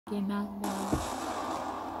get knocked out.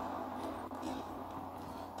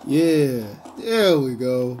 Yeah, there we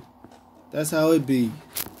go. That's how it be.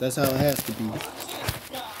 That's how it has to be.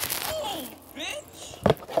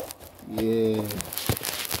 Yeah,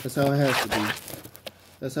 that's how it has to be.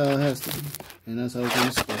 That's how it has to be. And that's how it's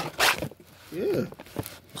gonna stay. Yeah,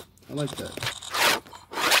 I like that.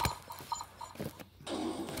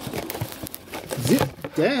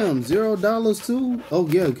 Damn, $0 too? Oh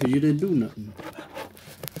yeah, because you didn't do nothing.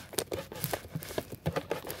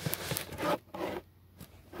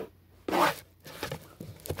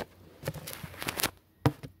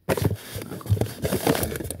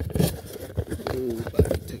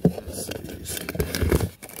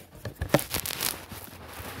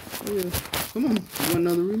 Yeah. Come on. You want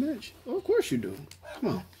another rematch? Oh, of course you do. Come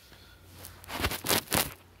on.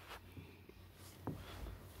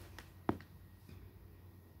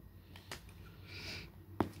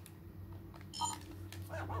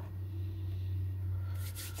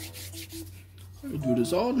 I do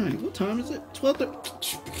this all night. What time is it?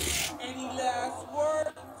 12:30. Any last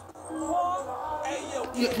words? Hey,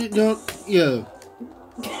 yo. Yeah.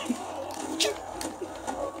 You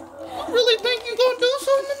really think you gonna do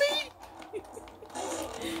something to me?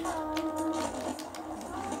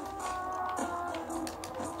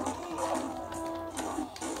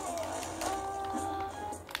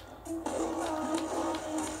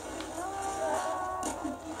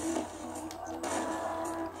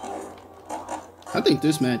 I think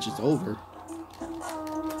this match is over.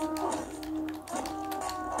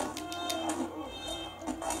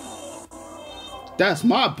 That's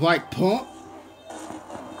my black pump.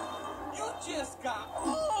 You just got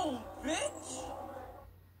home, bitch.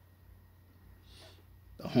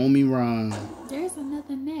 The homie Ron. There's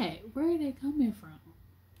another net. Where are they coming from?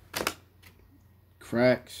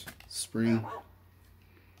 Cracks. Spring.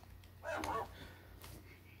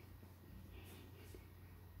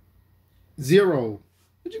 $0.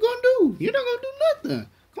 What you gonna do? You're not gonna do nothing.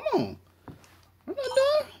 Come on. I'm not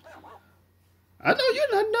done. I know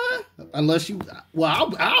you're not done. Unless you...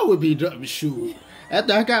 Well, I would be done. Shoot.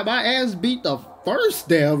 After I got my ass beat the first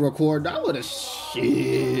damn record, I would have...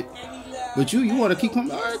 Shit. But you want to keep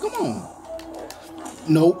coming? All right, come on.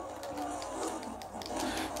 Nope.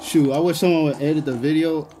 Shoot, I wish someone would edit the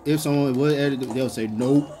video. If someone would edit it, they'll say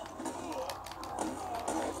nope.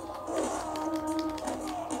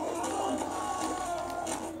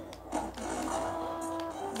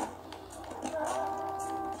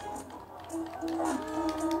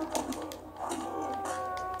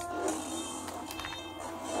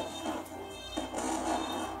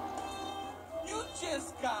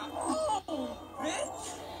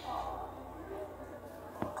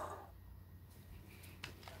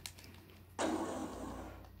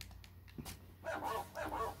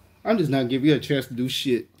 I'm just not giving you a chance to do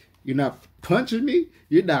shit. You're not punching me.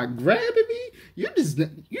 You're not grabbing me. You're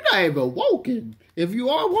not even walking. If you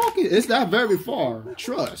are walking, it's not very far.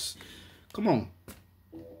 Trust. Come on.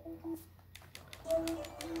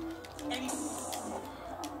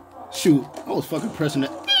 Shoot, I was fucking pressing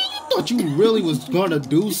that. You thought you really was gonna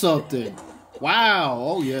do something. Wow.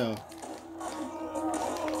 Oh yeah.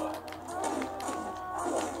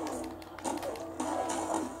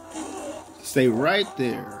 Stay right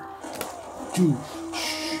there. Do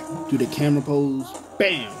the camera pose.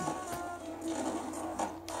 Bam.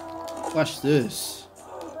 Watch this.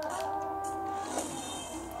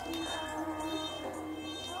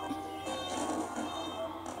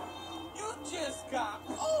 You just got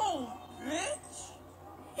owned, bitch.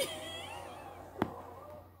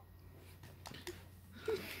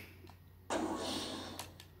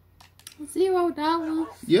 $0.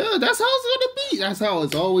 Yeah, that's how it's gonna be. That's how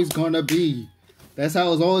it's always gonna be. That's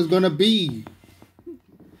how it's always gonna be.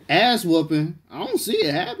 Ass whooping. I don't see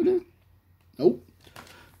it happening. Nope.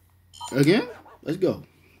 Again? Let's go.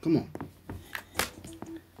 Come on.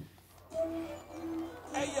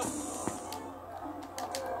 Hey, yo.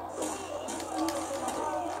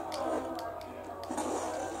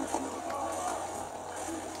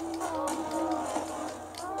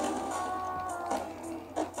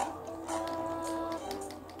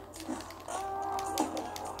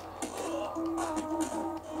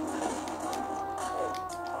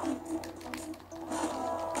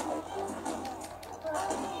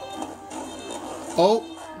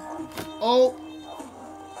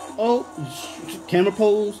 Oh, camera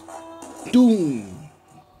pose. Doom.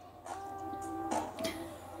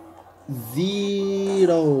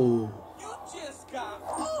 0. You just got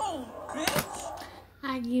owned, bitch.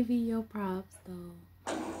 I give you your props though.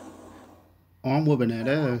 Oh, I'm whooping that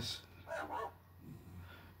ass.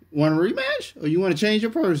 Want a rematch? Or you want to change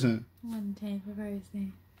your person? I want to change the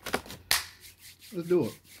person. Let's do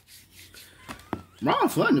it. Ron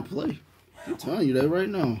fun to play. I'm telling you that right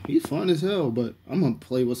now. He's fun as hell, but I'm gonna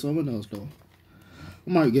play with someone else though. I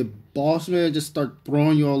might get boss man, just start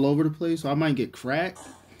throwing you all over the place. So I might get cracked.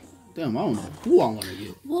 Damn, I don't know who I want to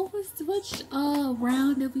get. Which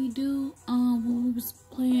round did we do when we was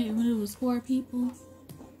playing when it was 4 people?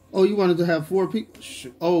 Oh, you wanted to have 4 people?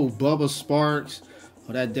 Oh, Bubba Sparks.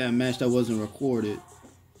 Oh, that damn match that wasn't recorded.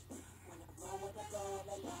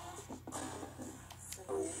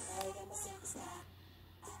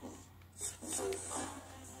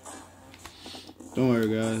 Don't worry,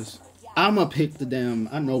 guys. I'ma pick the damn.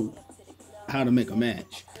 I know how to make a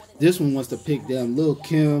match. This one wants to pick damn Lil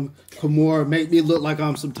Kim, Kimura, make me look like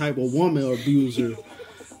I'm some type of woman abuser.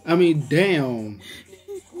 I mean, damn.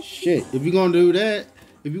 Shit. If you're gonna do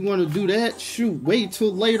that, shoot, wait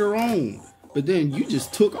till later on. But then you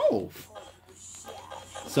just took off.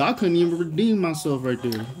 So I couldn't even redeem myself right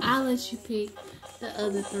there. I'll let you pick the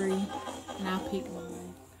other 3, and I'll pick mine.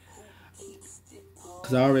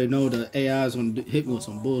 Because I already know the AI is going to hit me with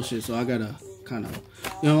some bullshit. So I got to kind of,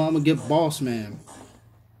 I'm going to get boss man.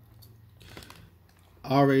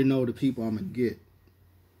 I already know the people I'm going to get.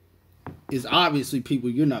 It's obviously people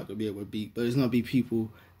you're not going to be able to beat. But it's going to be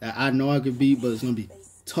people that I know I could beat. But it's going to be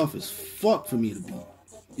tough as fuck for me to beat.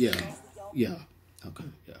 Yeah. Okay,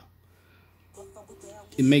 yeah.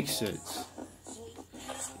 It makes sense.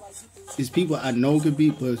 It's people I know could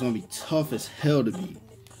beat. But it's going to be tough as hell to beat.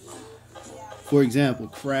 For example,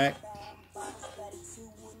 Crack.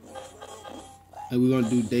 And we're going to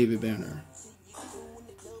do David Banner.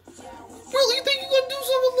 Really? You think you're going to do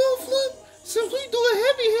something with Lil Flip? Since we doing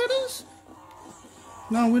heavy hitters?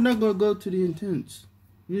 No, we're not going to go to the intense.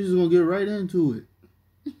 We're just going to get right into it.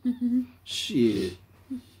 Shit.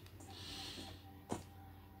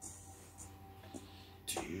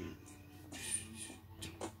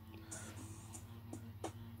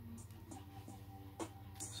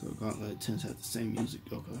 So Gauntlet Intense has the same music,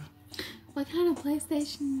 okay. What kind of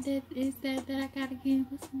PlayStation that I gotta get?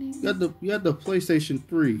 What's the name? You got the PlayStation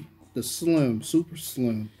 3, the Slim, Super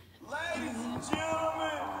Slim. Ladies and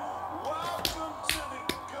gentlemen, welcome to the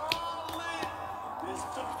Gauntlet. It's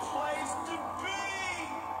the place to be.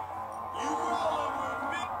 You rolling with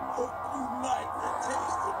me? Hope you like the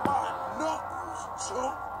taste of my knuckles,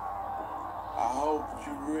 chump. I hope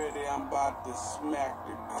you ready. I'm about to smack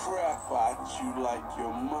the crap out you like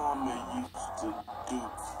your mama used to do,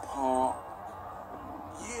 punk.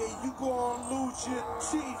 Yeah, you gonna lose your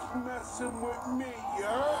teeth messing with me,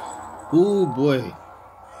 yeah? Ooh, boy.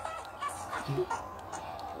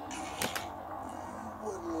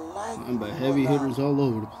 I'm about heavy hitters all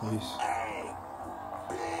over the place.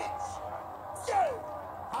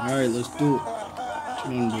 Alright, let's do it. What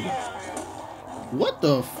you wanna do? What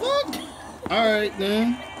the fuck? Alright,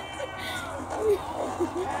 then.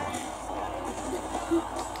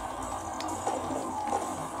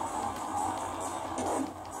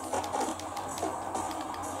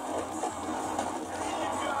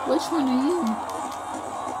 Which one are you?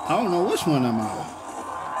 I don't know which one am I.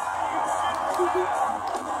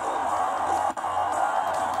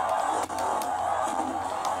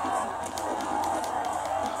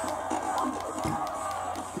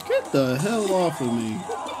 Get the hell off of me.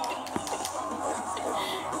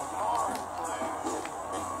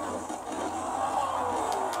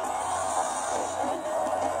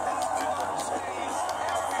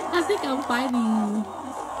 I think I'm fighting you.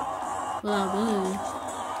 Well, I was.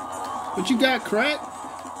 But you got Crack?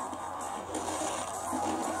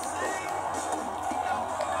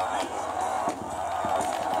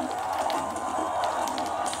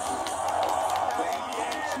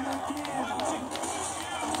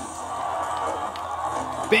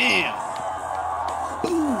 Bam!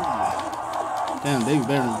 Boom! Damn, David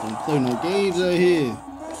Banner don't play no games out here.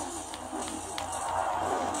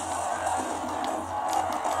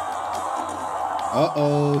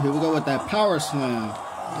 Uh-oh, here we go with that power slam.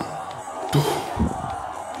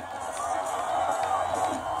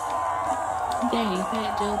 Dang,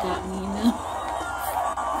 Fat Joe got me, you know.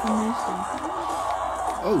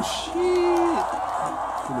 Oh, shit.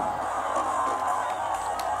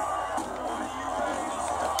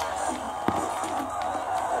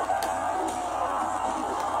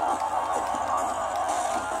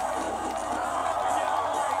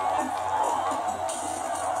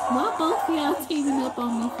 Why both of y'all teaming up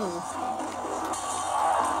on me for?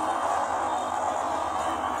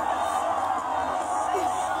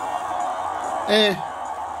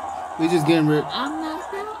 We just getting rid. I'm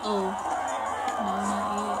knocked out? Oh. No, not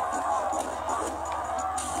yet.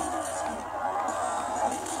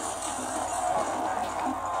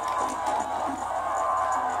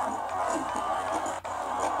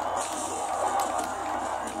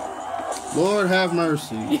 Lord have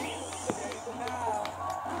mercy.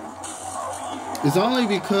 It's only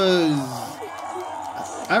because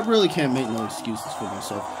I really can't make no excuses for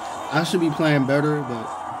myself. I should be playing better, but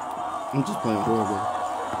I'm just playing horrible.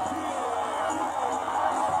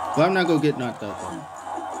 But I'm not gonna get knocked out though.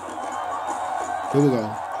 Here we go.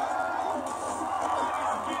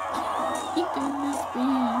 He did this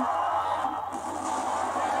spin.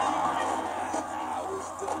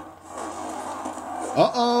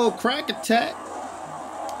 Uh-oh, crack attack.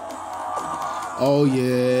 Oh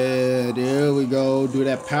yeah, there we go. Do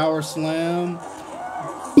that power slam.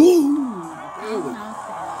 Boom! There we go.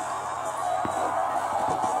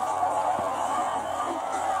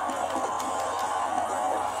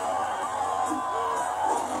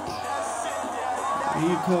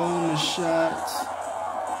 You calling the shots.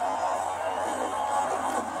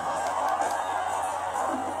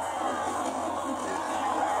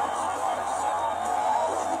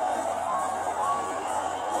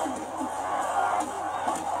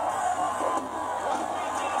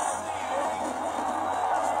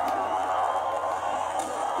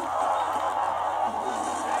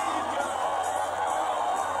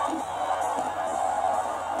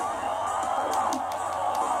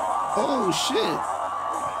 Oh shit.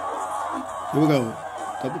 Here we go.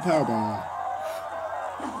 Double power bomb.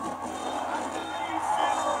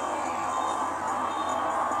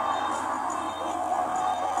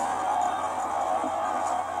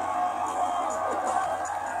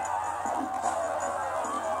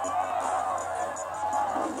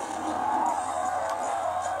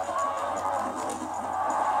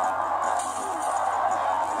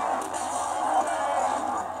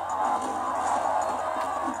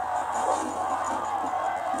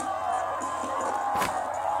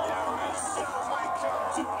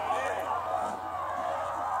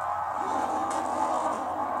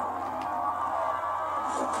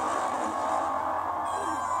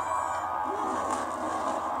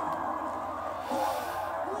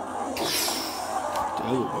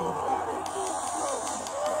 There we go.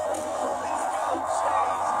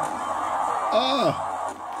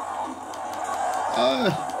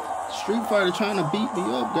 Street Fighter trying to beat me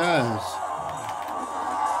up, guys.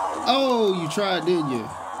 Oh, you tried, didn't you?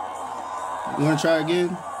 You want to try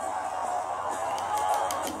again?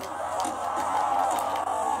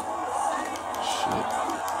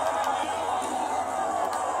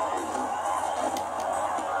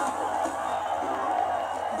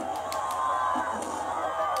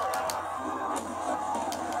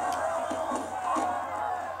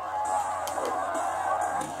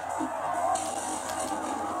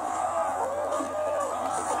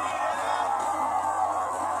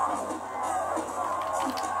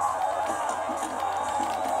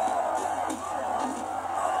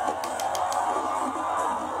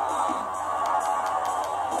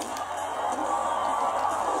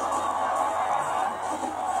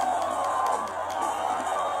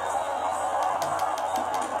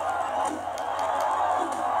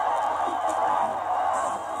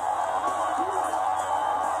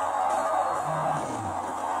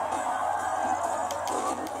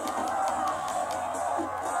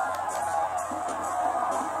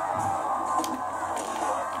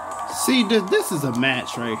 See, this is a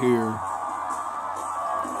match right here.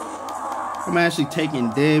 I'm actually taking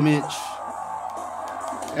damage.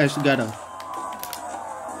 Actually got a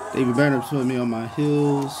David Banner put me on my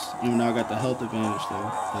heels. Even though I got the health advantage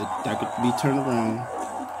though. But that could be turned around.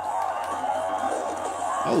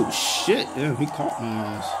 Oh shit, damn, he caught my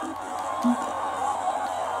ass.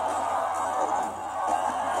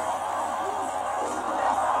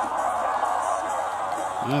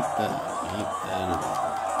 Not bad, not bad at all.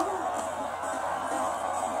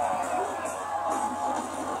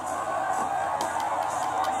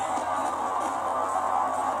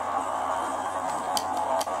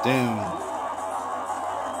 Damn.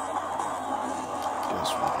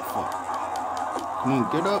 Guess what the fuck? Come on,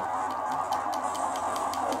 get up.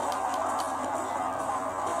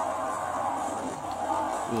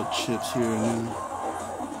 Little chips here and there.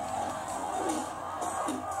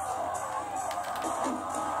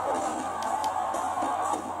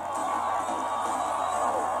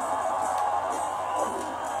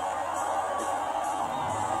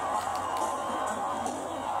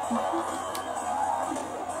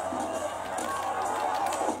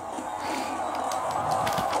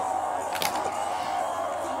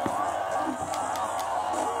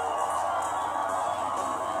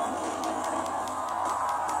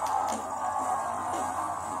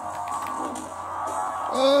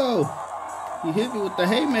 Oh, he hit me with the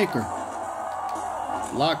haymaker.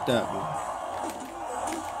 Locked that one.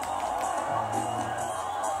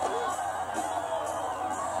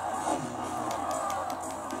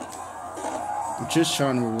 just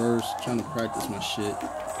trying to reverse, trying to practice my shit.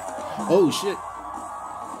 Oh shit.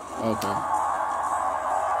 Okay.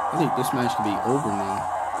 I think this match could be over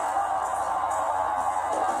now.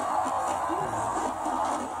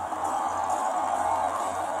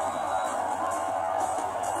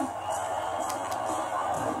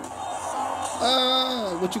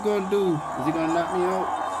 What you gonna do? Is he gonna knock me out?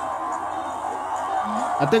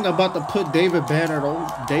 I think I'm about to put David Banner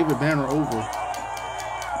over.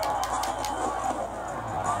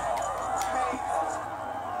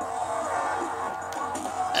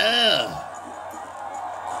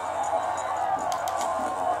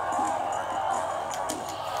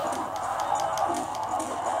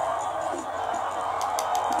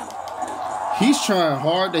 He's trying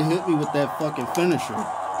hard to hit me with that fucking finisher.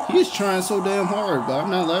 He's trying so damn hard, but I'm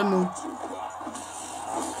not letting him.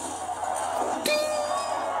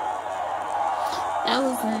 That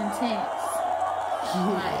was intense.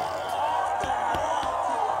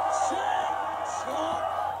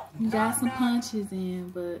 He got some punches in,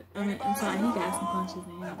 but I'm sorry, he got some punches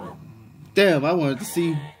in, but damn, I wanted to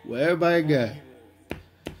see what everybody got.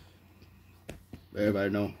 Everybody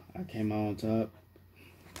know I came out on top.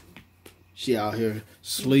 She out here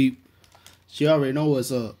sleep. She already know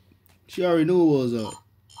what's up. She already knew what was up.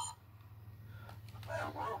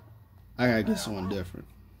 I gotta get someone different.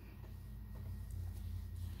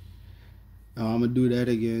 No, I'm gonna do that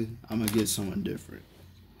again. I'm gonna get someone different.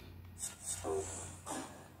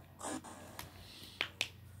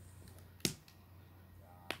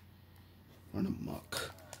 Run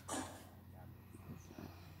amok.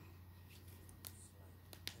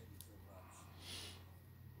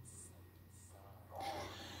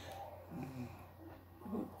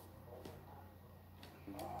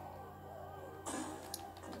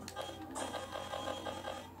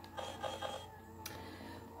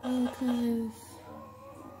 because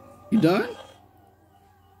You done?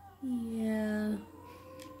 yeah.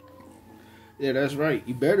 Yeah, that's right.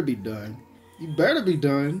 You better be done. You better be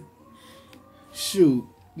done. Shoot,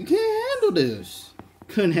 you can't handle this.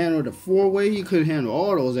 Couldn't handle the 4-way. You couldn't handle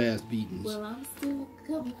all those ass beatings. Well, I'm still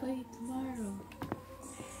coming for you tomorrow.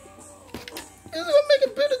 It's gonna make a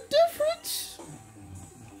bit of difference.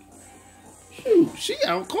 Shoot, she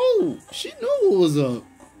out cold. She knew what was up.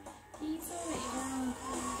 He's already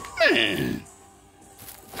around. Man.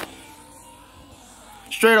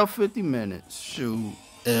 Straight up 50 minutes. Shoot.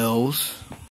 L's.